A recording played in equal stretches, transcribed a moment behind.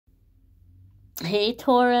Hey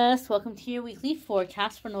Taurus, welcome to your weekly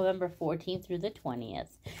forecast for November 14th through the 20th.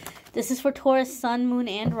 This is for Taurus, Sun, Moon,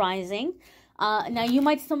 and Rising. Now you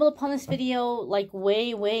might stumble upon this video like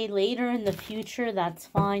way later in the future. That's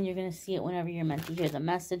fine. You're going to see it whenever you're meant to hear the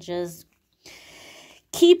messages.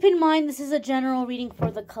 Keep in mind this is a general reading for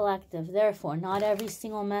the collective. Therefore, not every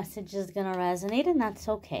single message is going to resonate, and that's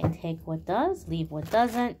okay. Take what does, leave what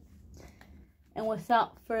doesn't. And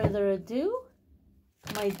without further ado,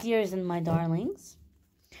 my dears and my darlings,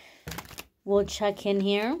 we'll check in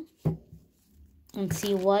here and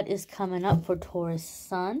see what is coming up for Taurus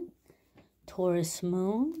Sun, Taurus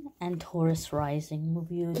Moon, and Taurus Rising.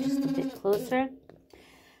 Move you just a bit closer.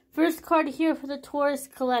 First card here for the Taurus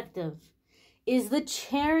Collective is the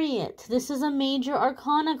Chariot. This is a Major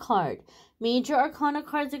Arcana card. Major Arcana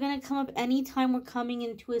cards are going to come up anytime we're coming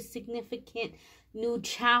into a significant new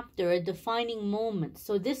chapter, a defining moment.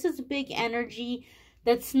 So this is big energy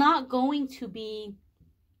that's not going to be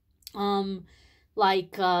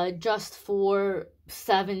just for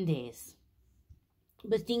 7 days.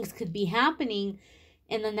 But things could be happening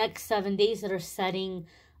in the next 7 days that are setting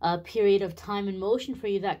a period of time in motion for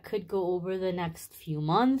you that could go over the next few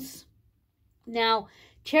months. Now,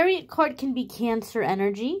 Chariot card can be Cancer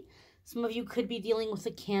energy. Some of you could be dealing with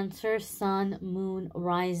a Cancer, Sun, Moon,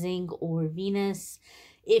 Rising, or Venus.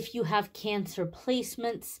 If you have Cancer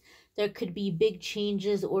placements, there could be big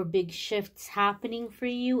changes or big shifts happening for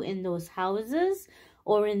you in those houses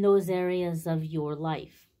or in those areas of your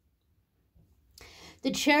life.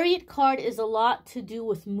 The Chariot card is a lot to do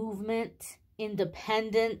with movement,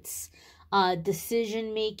 independence,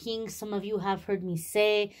 decision-making. Some of you have heard me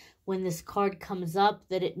say when this card comes up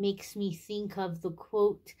that it makes me think of the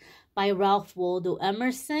quote by Ralph Waldo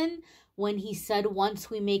Emerson when he said, once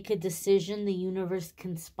we make a decision, the universe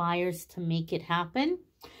conspires to make it happen.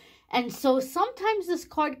 And so sometimes this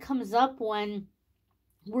card comes up when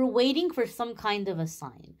we're waiting for some kind of a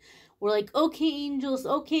sign. We're like, okay, angels,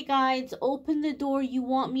 okay, guides, open the door you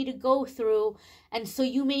want me to go through. And so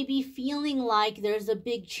you may be feeling like there's a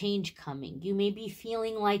big change coming. You may be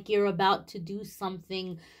feeling like you're about to do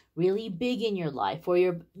something really big in your life, or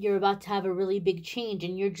you're about to have a really big change,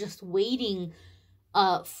 and you're just waiting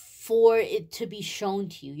for it to be shown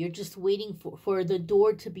to you. You're just waiting for the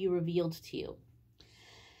door to be revealed to you.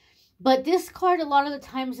 But this card, a lot of the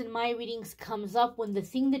times in my readings, comes up when the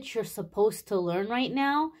thing that you're supposed to learn right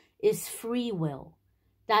now is free will.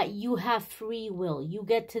 That you have free will. You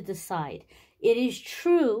get to decide. It is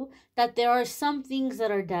true that there are some things that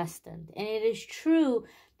are destined. And it is true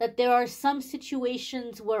that there are some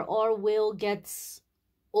situations where our will gets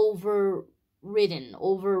overridden,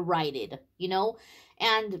 overrided, you know?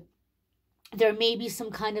 And there may be some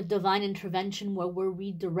kind of divine intervention where we're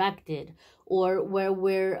redirected or where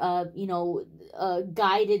we're,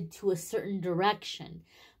 guided to a certain direction.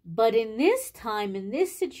 But in this time, in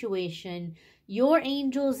this situation, your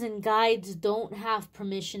angels and guides don't have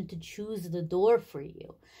permission to choose the door for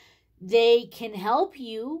you. They can help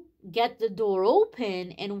you get the door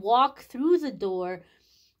open and walk through the door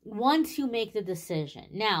once you make the decision.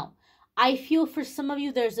 Now, I feel for some of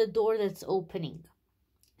you, there's a door that's opening.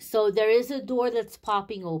 So there is a door that's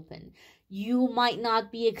popping open. You might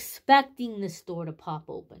not be expecting this door to pop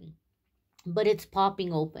open, but it's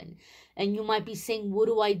popping open. And you might be saying, what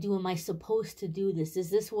do I do? Am I supposed to do this? Is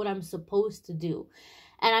this what I'm supposed to do?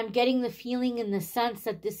 And I'm getting the feeling in the sense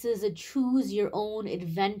that this is a choose your own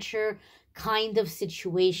adventure kind of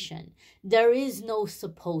situation. There is no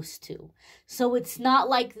supposed to. So it's not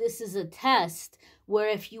like this is a test where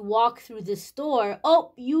if you walk through this door,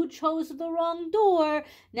 oh, you chose the wrong door,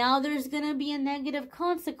 now there's going to be a negative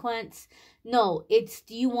consequence. No, it's,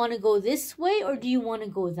 do you want to go this way or do you want to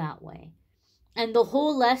go that way? And the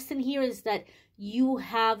whole lesson here is that you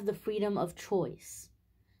have the freedom of choice.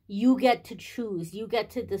 You get to choose. You get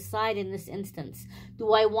to decide in this instance.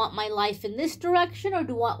 Do I want my life in this direction or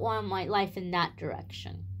do I want my life in that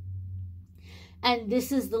direction? And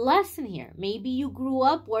this is the lesson here. Maybe you grew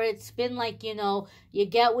up where it's been like, you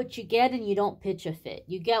get what you get and you don't pitch a fit.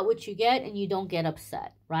 You get what you get and you don't get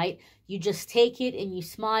upset, right? You just take it and you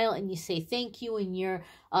smile and you say thank you and you're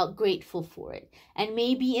grateful for it. And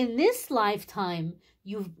maybe in this lifetime,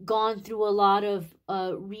 you've gone through a lot of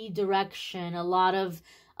redirection, a lot of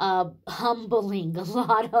humbling, a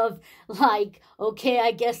lot of like, okay,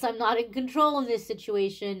 I guess I'm not in control in this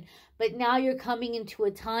situation. But now you're coming into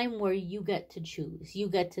a time where you get to choose. You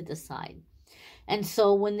get to decide. And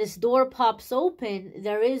so when this door pops open,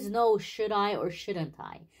 there is no should I or shouldn't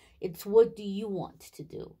I. It's what do you want to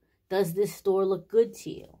do? Does this door look good to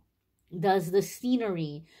you? Does the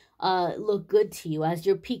scenery look good to you as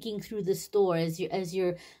you're peeking through the store, as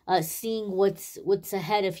you're seeing what's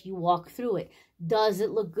ahead if you walk through it? Does it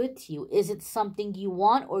look good to you? Is it something you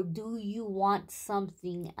want, or do you want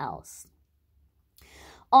something else?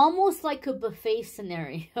 Almost like a buffet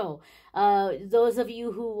scenario. Those of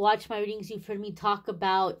you who watch my readings, you've heard me talk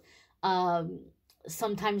about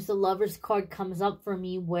sometimes the Lover's card comes up for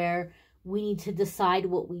me where we need to decide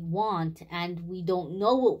what we want and we don't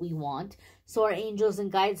know what we want. So our angels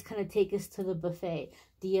and guides kind of take us to the buffet.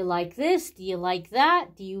 Do you like this? Do you like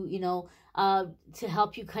that? Do you, to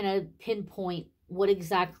help you kind of pinpoint what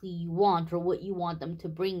exactly you want or what you want them to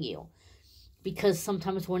bring you. Because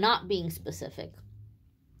sometimes we're not being specific.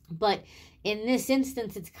 But in this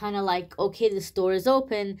instance, it's kind of like, okay, this door is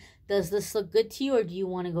open. Does this look good to you, or do you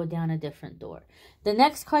want to go down a different door? The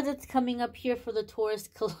next card that's coming up here for the Taurus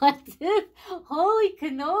collective, holy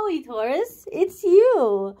cannoli, Taurus, it's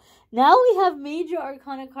you. Now we have major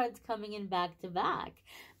arcana cards coming in back to back.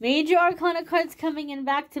 Major arcana cards coming in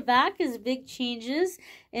back to back is big changes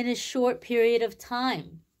in a short period of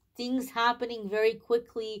time. Things happening very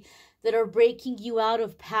quickly that are breaking you out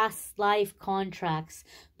of past life contracts,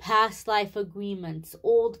 past life agreements,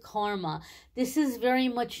 old karma. This is very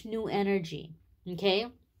much new energy, okay?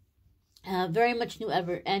 Very much new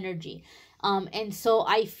energy. And so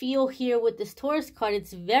I feel here with this Taurus card,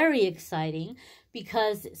 it's very exciting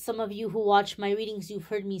because some of you who watch my readings, you've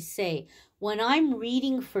heard me say, when I'm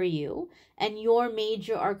reading for you and your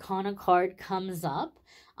major arcana card comes up,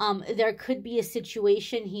 there could be a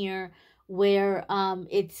situation here where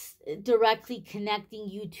it's directly connecting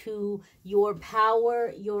you to your power,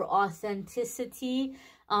 your authenticity,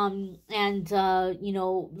 and,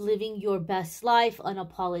 living your best life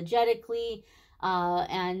unapologetically,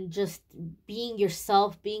 and just being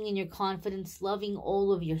yourself, being in your confidence, loving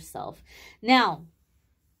all of yourself. Now,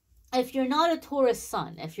 if you're not a Taurus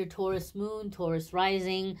sun, if you're Taurus moon, Taurus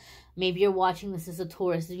rising, maybe you're watching this as a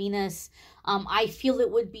Taurus Venus, I feel it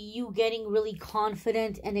would be you getting really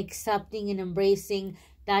confident and accepting and embracing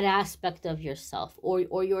that aspect of yourself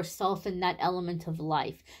or yourself in that element of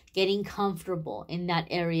life, getting comfortable in that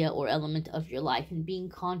area or element of your life and being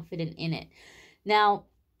confident in it. Now,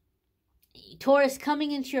 Taurus,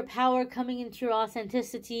 coming into your power, coming into your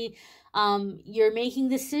authenticity, you're making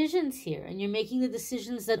decisions here, and you're making the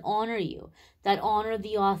decisions that honor you, that honor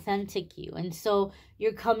the authentic you. And so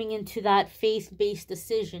you're coming into that faith-based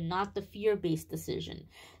decision, not the fear-based decision.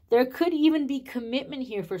 There could even be commitment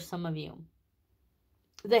here for some of you.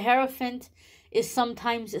 The Hierophant is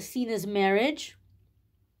sometimes seen as marriage,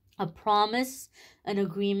 a promise, an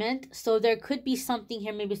agreement. So there could be something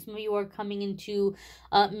here. Maybe some of you are coming into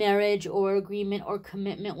marriage or agreement or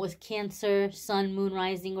commitment with Cancer, Sun, Moon,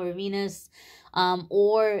 Rising, or Venus.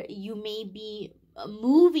 Or you may be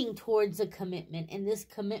moving towards a commitment, and this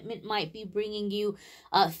commitment might be bringing you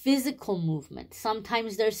physical movement.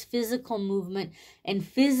 Sometimes there's physical movement and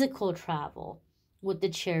physical travel with the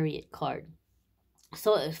Chariot card.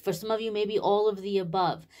 So for some of you, maybe all of the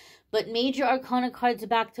above. But major arcana cards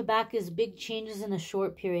back to back is big changes in a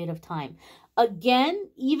short period of time. Again,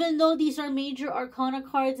 even though these are major arcana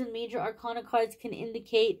cards, and major arcana cards can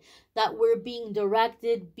indicate that we're being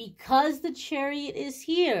directed because the Chariot is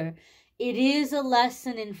here, it is a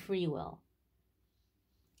lesson in free will.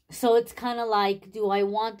 So it's kind of like, do I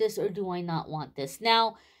want this or do I not want this?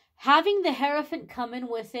 Now, having the Hierophant come in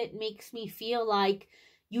with it makes me feel like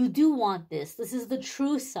you do want this. This is the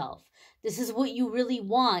true self. This is what you really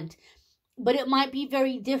want. But it might be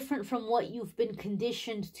very different from what you've been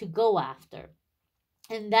conditioned to go after.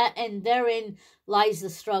 And therein lies the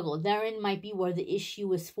struggle. Therein might be where the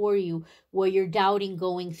issue is for you, where you're doubting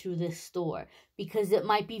going through this store. Because it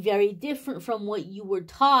might be very different from what you were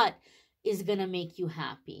taught is going to make you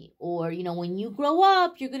happy. Or, when you grow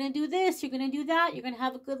up, you're going to do this, you're going to do that, you're going to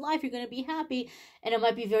have a good life, you're going to be happy. And it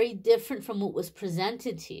might be very different from what was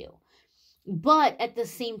presented to you. But at the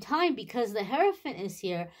same time, because the Hierophant is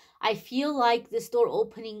here, I feel like this door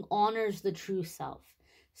opening honors the true self.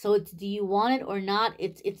 So it's, do you want it or not?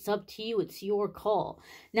 It's up to you. It's your call.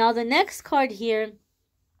 Now, the next card here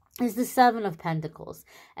is the Seven of Pentacles.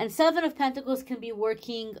 And Seven of Pentacles can be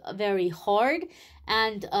working very hard.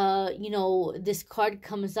 And, this card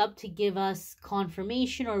comes up to give us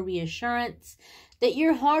confirmation or reassurance that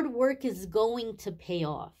your hard work is going to pay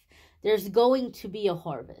off. There's going to be a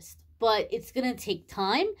harvest. But it's going to take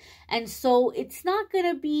time. And so it's not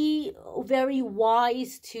going to be very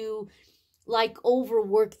wise to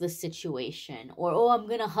overwork the situation, or, oh, I'm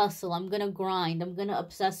going to hustle, I'm going to grind, I'm going to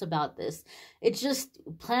obsess about this. It's just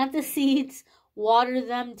plant the seeds, water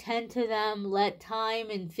them, tend to them, let time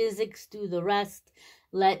and physics do the rest,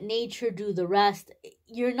 let nature do the rest.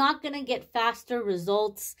 you're not going to get faster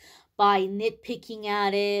results by nitpicking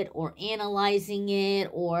at it or analyzing it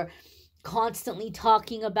or constantly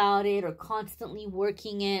talking about it or constantly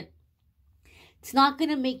working it. It's not going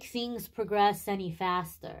to make things progress any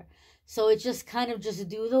faster. So it's just kind of just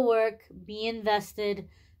do the work, be invested,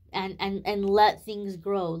 and let things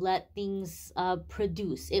grow, let things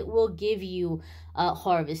produce. It will give you a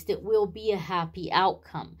harvest. It will be a happy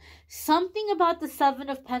outcome. Something about the Seven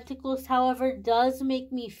of Pentacles, however, does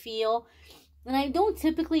make me feel, and I don't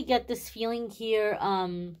typically get this feeling here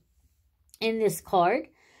in this card,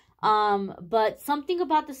 but something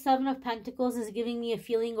about the Seven of Pentacles is giving me a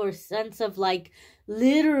feeling or sense of like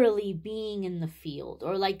literally being in the field,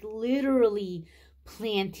 or like literally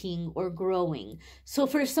planting or growing. So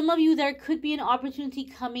for some of you, there could be an opportunity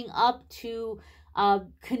coming up to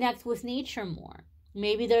connect with nature more.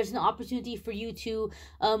 Maybe there's an opportunity for you to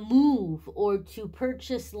move, or to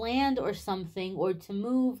purchase land or something, or to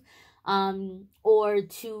move, or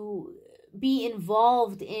to be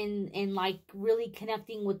involved in like really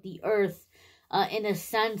connecting with the earth in a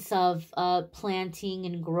sense of planting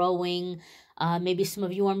and growing. Maybe some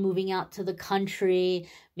of you are moving out to the country.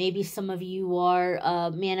 Maybe some of you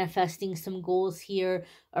are manifesting some goals here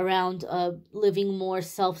around living more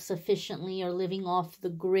self-sufficiently or living off the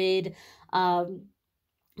grid.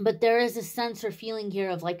 But there is a sense or feeling here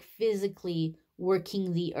of like physically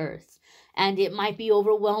working the earth. And it might be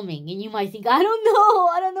overwhelming. And you might think, I don't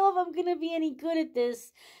know if I'm going to be any good at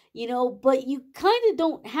this. You know, but you kind of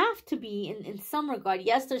don't have to be in some regard.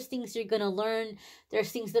 Yes, there's things you're going to learn.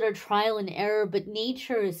 There's things that are trial and error. But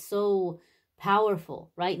nature is so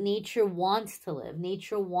powerful, right? Nature wants to live.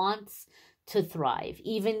 Nature wants to thrive.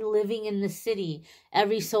 Even living in the city,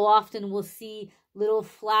 every so often we'll see little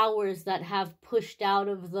flowers that have pushed out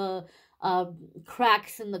of the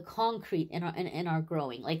cracks in the concrete in our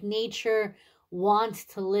growing. Like nature wants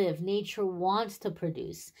to live. Nature wants to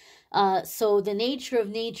produce. So the nature of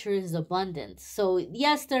nature is abundance. So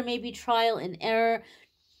yes, there may be trial and error,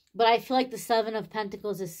 but I feel like the Seven of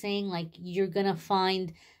Pentacles is saying like you're going to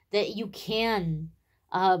find that you can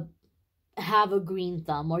have a green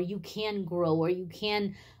thumb, or you can grow, or you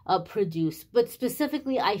can produce. But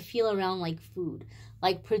specifically, I feel around like food,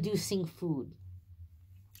 like producing food.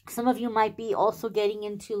 Some of you might be also getting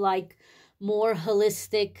into like more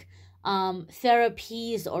holistic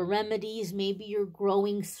therapies or remedies. Maybe you're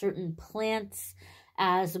growing certain plants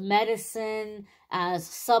as medicine, as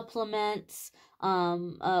supplements,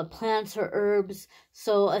 plants or herbs.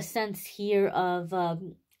 So a sense here of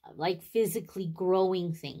like physically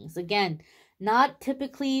growing things. Again, not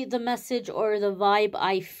typically the message or the vibe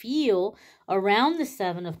I feel around the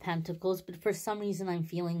Seven of Pentacles, but for some reason I'm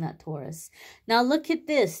feeling that, Taurus. Now look at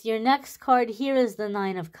this. Your next card here is the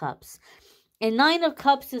Nine of Cups. And Nine of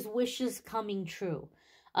Cups is wishes coming true.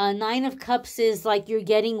 Nine of Cups is like you're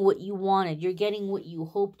getting what you wanted. You're getting what you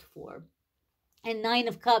hoped for. And Nine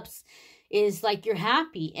of Cups is like you're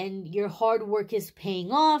happy and your hard work is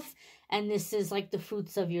paying off. And this is like the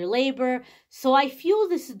fruits of your labor. So I feel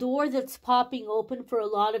this door that's popping open for a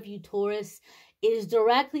lot of you, Taurus, is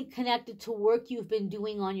directly connected to work you've been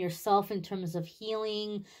doing on yourself in terms of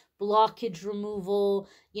healing, blockage removal,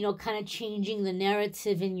 you know, kind of changing the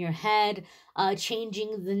narrative in your head,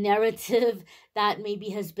 changing the narrative that maybe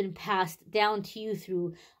has been passed down to you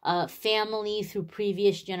through family, through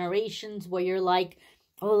previous generations, where you're like,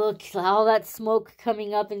 oh, look, all that smoke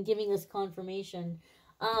coming up and giving us confirmation.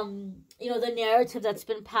 You know, the narrative that's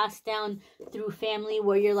been passed down through family,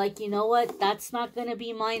 where you're like, you know what, that's not going to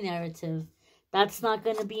be my narrative. That's not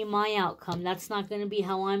going to be my outcome. That's not going to be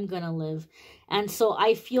how I'm going to live. And so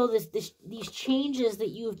I feel these changes that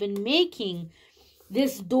you've been making,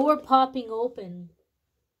 this door popping open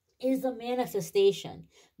is a manifestation.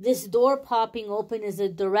 This door popping open is a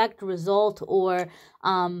direct result, or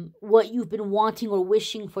what you've been wanting or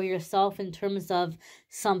wishing for yourself in terms of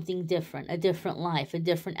something different, a different life, a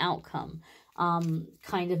different outcome,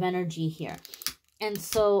 kind of energy here. And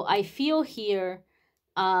so I feel here,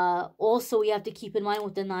 also we have to keep in mind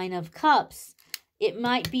with the Nine of Cups, it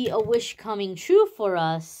might be a wish coming true for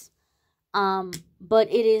us, but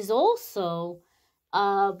it is also,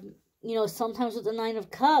 you know, sometimes with the Nine of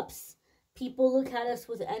Cups, people look at us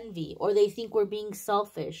with envy, or they think we're being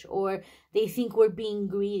selfish, or they think we're being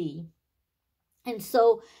greedy. And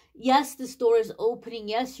so, yes, this door is opening.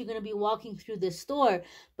 Yes, you're going to be walking through this door.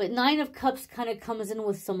 But Nine of Cups kind of comes in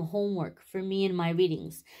with some homework for me in my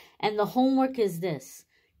readings. And the homework is this.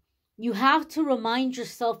 You have to remind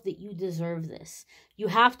yourself that you deserve this. You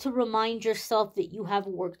have to remind yourself that you have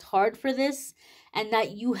worked hard for this and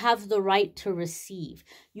that you have the right to receive.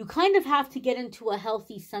 You kind of have to get into a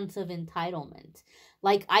healthy sense of entitlement.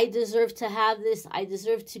 like, I deserve to have this. I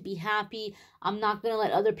deserve to be happy. I'm not going to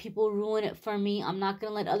let other people ruin it for me. I'm not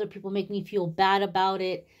going to let other people make me feel bad about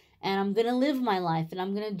it. And I'm going to live my life, and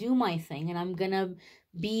I'm going to do my thing, and I'm going to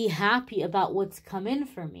be happy about what's come in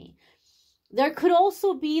for me. There could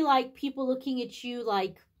also be like people looking at you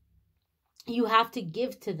like you have to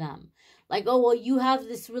give to them. Like, oh, well, you have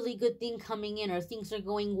this really good thing coming in, or things are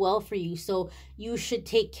going well for you, so you should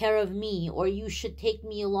take care of me, or you should take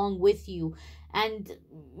me along with you. And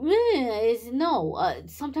no,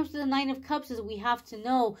 sometimes the Nine of Cups is we have to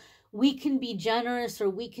know we can be generous or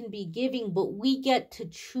we can be giving, but we get to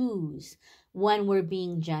choose when we're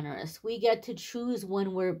being generous. We get to choose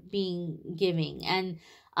when we're being giving. And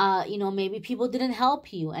maybe people didn't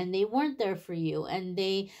help you and they weren't there for you and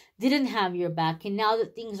they didn't have your back. And now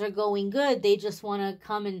that things are going good, they just want to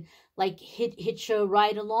come and like hitch a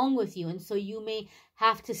ride along with you. And so you may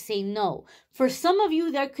have to say no. For some of you,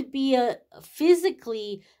 there could be a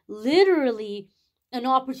physically, literally an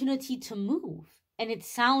opportunity to move. And it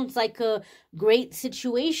sounds like a great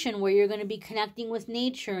situation where you're going to be connecting with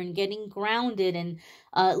nature and getting grounded and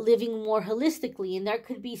living more holistically. And there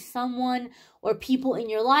could be someone or people in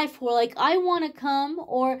your life who are like, I want to come,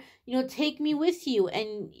 or, take me with you.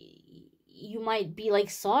 And you might be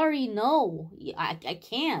like, sorry, no, I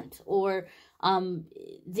can't. Or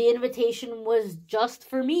the invitation was just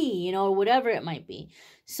for me, or whatever it might be.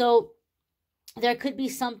 So there could be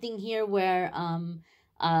something here where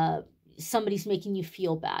somebody's making you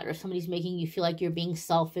feel bad, or somebody's making you feel like you're being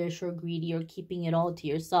selfish or greedy or keeping it all to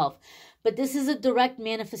yourself. But this is a direct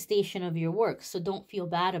manifestation of your work, so don't feel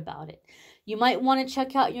bad about it. You might want to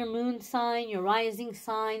check out your moon sign, your rising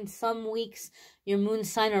sign. Some weeks your moon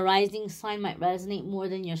sign or rising sign might resonate more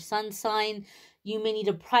than your sun sign. You may need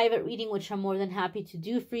a private reading, which I'm more than happy to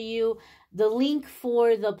do for you. The link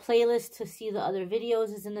for the playlist to see the other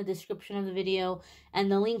videos is in the description of the video,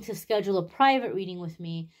 and the link to schedule a private reading with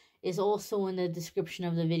me is also in the description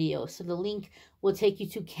of the video. So the link will take you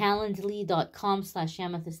to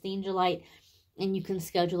calendly.com/amethystangelite, and you can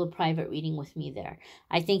schedule a private reading with me there.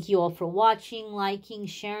 I thank you all for watching, liking,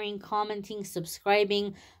 sharing, commenting,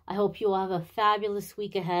 subscribing. I hope you all have a fabulous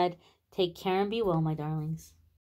week ahead. Take care and be well, my darlings.